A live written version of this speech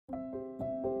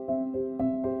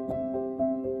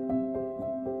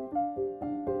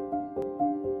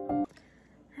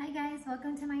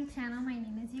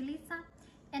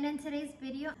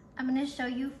I'm going to show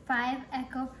you 5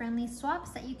 eco-friendly swaps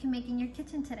that you can make in your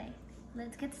kitchen today.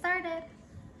 Let's get started.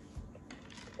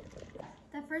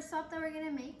 The first swap that we're going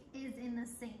to make is in the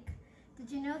sink. Did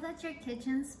you know that your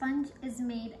kitchen sponge is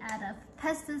made out of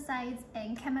pesticides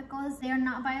and chemicals? They are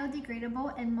not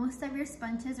biodegradable and most of your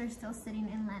sponges are still sitting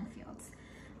in landfills.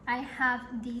 I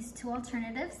have these 2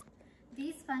 alternatives.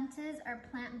 These sponges are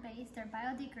plant-based, they're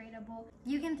biodegradable.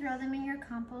 You can throw them in your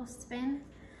compost bin.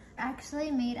 Actually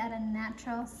made out of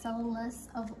natural cellulose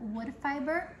of wood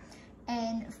fiber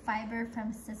and fiber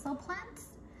from sisal plants.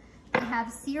 They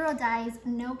have 0 dyes,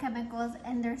 no chemicals,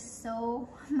 and they're so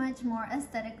much more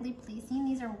aesthetically pleasing.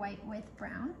 These are white with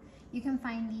brown. You can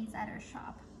find these at our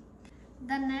shop.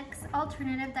 The next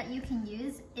alternative that you can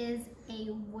use is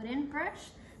a wooden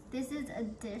brush. This is a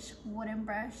dish wooden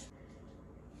brush.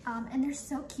 And they're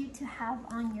so cute to have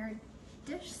on your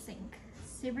dish sink.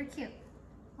 Super cute.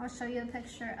 I'll show you a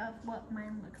picture of what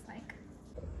mine looks like.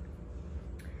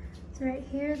 So right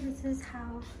here, this is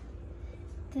how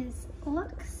this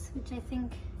looks, which I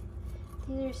think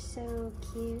these are so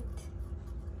cute.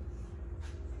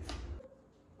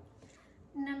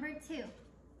 Number 2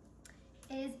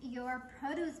 is your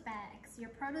produce bags. Your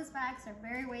produce bags are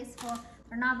very wasteful.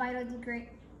 They're not biodegradable.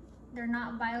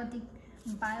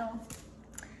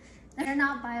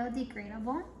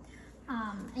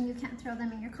 And you can't throw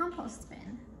them in your compost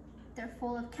bin. They're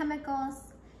full of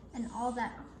chemicals and all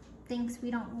that things we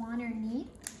don't want or need.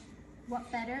 What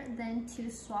better than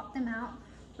to swap them out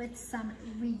with some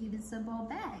reusable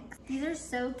bags? These are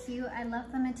so cute. I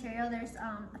love the material. There's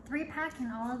a 3-pack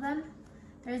in all of them.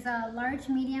 There's a large,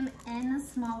 medium, and a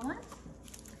small one.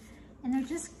 And they're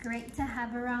just great to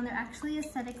have around. They're actually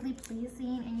aesthetically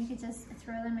pleasing and you could just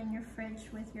throw them in your fridge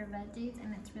with your veggies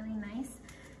and it's really nice.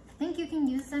 I think you can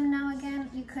use them now again.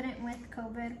 You couldn't with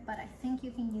COVID, but I think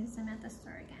you can use them at the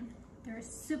store again. They're a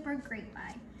super great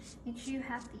buy. Make sure you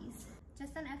have these.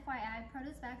 Just an FYI,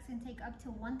 produce bags can take up to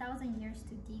 1,000 years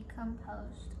to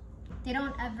decompose. They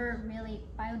don't ever really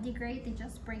biodegrade, they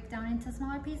just break down into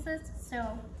smaller pieces.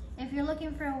 So if you're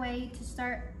looking for a way to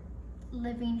start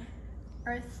living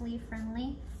earthly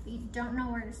friendly, but you don't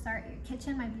know where to start, your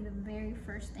kitchen might be the very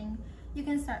first thing you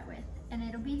can start with. And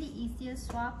it'll be the easiest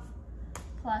swap,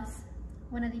 plus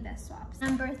one of the best swaps.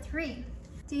 Number 3,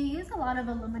 do you use a lot of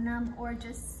aluminum or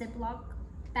just Ziploc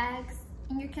bags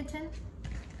in your kitchen?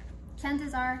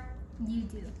 Chances are you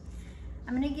do.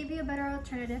 I'm gonna give you a better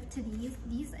alternative to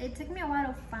these. It took me a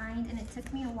while to find and it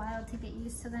took me a while to get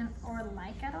used to them or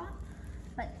like at all,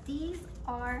 but these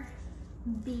are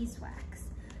beeswax.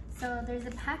 So there's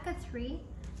a pack of 3.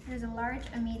 There's a large,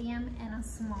 a medium, and a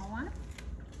small one.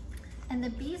 And the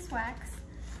beeswax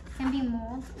can be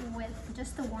molded with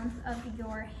just the warmth of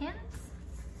your hands.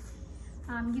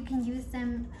 You can use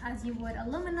them as you would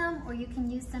aluminum, or you can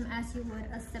use them as you would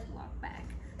a Ziploc bag.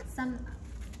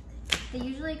 They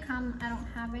usually come, I don't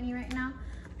have any right now,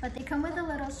 but they come with a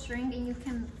little string and you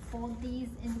can fold these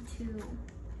into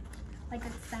like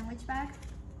a sandwich bag.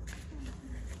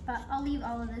 But I'll leave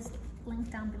all of this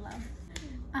linked down below.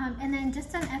 And then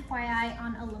just an FYI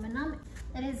on aluminum,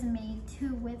 it is made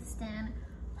to withstand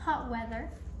hot weather,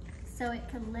 so it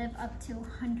could live up to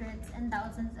hundreds and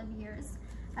thousands of years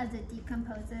as it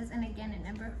decomposes, and again, it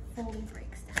never fully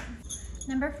breaks down.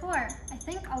 Number 4, I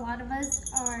think a lot of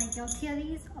us are guilty of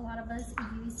these. A lot of us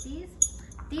use these.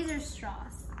 These are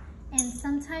straws, and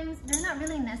sometimes they're not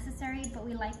really necessary, but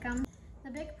we like them. The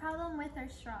big problem with our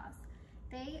straws,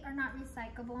 they are not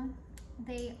recyclable.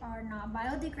 They are not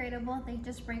biodegradable. They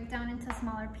just break down into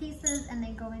smaller pieces and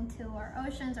they go into our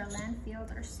oceans, our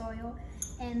landfills, our soil,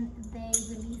 and they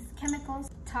release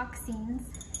chemicals,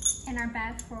 toxins in our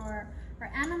bag for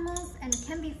our animals, and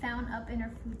can be found up in our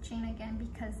food chain again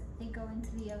because they go into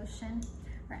the ocean.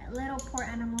 Our little poor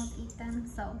animals eat them,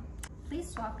 so please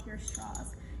swap your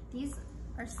straws. These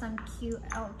are some cute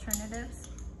alternatives.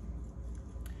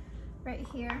 Right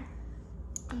here,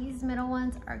 these middle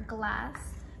ones are glass,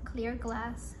 clear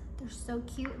glass. They're so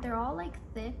cute. They're all like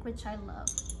thick, which I love.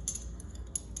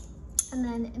 And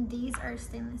then these are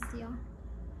stainless steel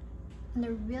and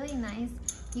they're really nice.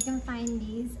 You can find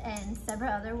these and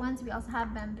several other ones. We also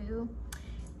have bamboo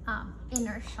in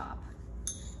our shop.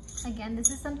 Again, this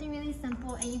is something really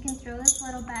simple and you can throw this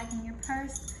little bag in your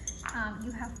purse.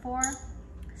 You have 4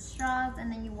 straws and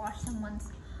then you wash them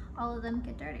once all of them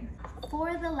get dirty.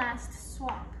 For the last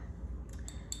swap,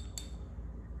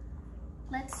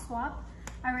 let's swap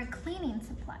our cleaning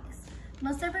supplies.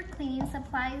 Most of our cleaning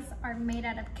supplies are made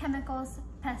out of chemicals.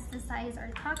 Pesticides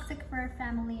are toxic for our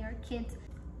family, our kids,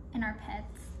 and our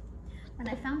pets. When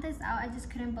I found this out, I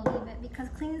just couldn't believe it because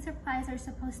cleaning supplies are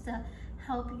supposed to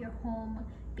help your home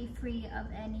be free of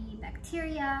any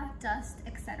bacteria, dust,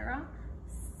 etc.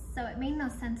 So it made no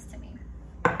sense to me.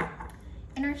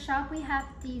 In our shop, we have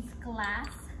these glass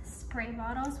spray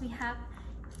bottles. We have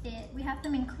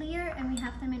them in clear and we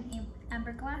have them in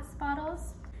amber glass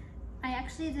bottles. I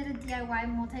actually did a DIY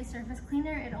multi-surface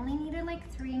cleaner. It only needed like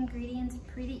 3 ingredients,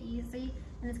 pretty easy,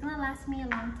 and it's gonna last me a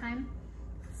long time.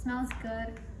 It smells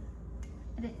good.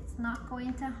 It's not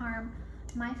going to harm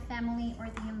my family or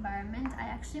the environment. I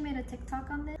actually made a TikTok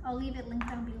on this. I'll leave it linked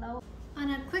down below. On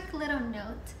a quick little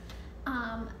note,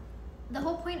 the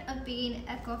whole point of being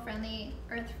eco-friendly,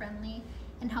 earth-friendly,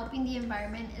 and helping the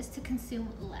environment is to consume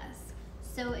less.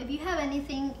 So if you have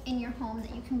anything in your home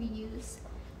that you can reuse,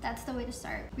 that's the way to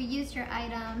start. Reuse your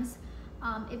items.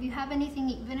 If you have anything,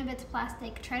 even if it's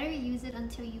plastic, try to reuse it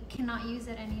until you cannot use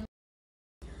it anymore.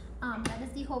 That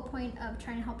is the whole point of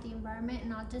trying to help the environment,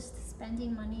 not just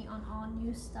spending money on all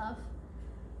new stuff,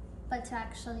 but to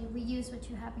actually reuse what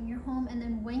you have in your home. And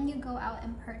then when you go out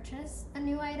and purchase a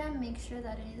new item, make sure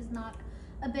that it is not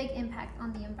a big impact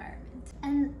on the environment.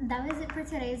 And that was it for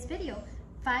today's video.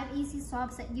 5 easy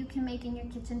swaps that you can make in your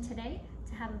kitchen today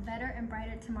to have a better and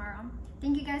brighter tomorrow.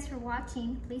 Thank you guys for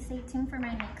watching. Please stay tuned for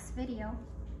my next video.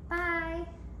 Bye!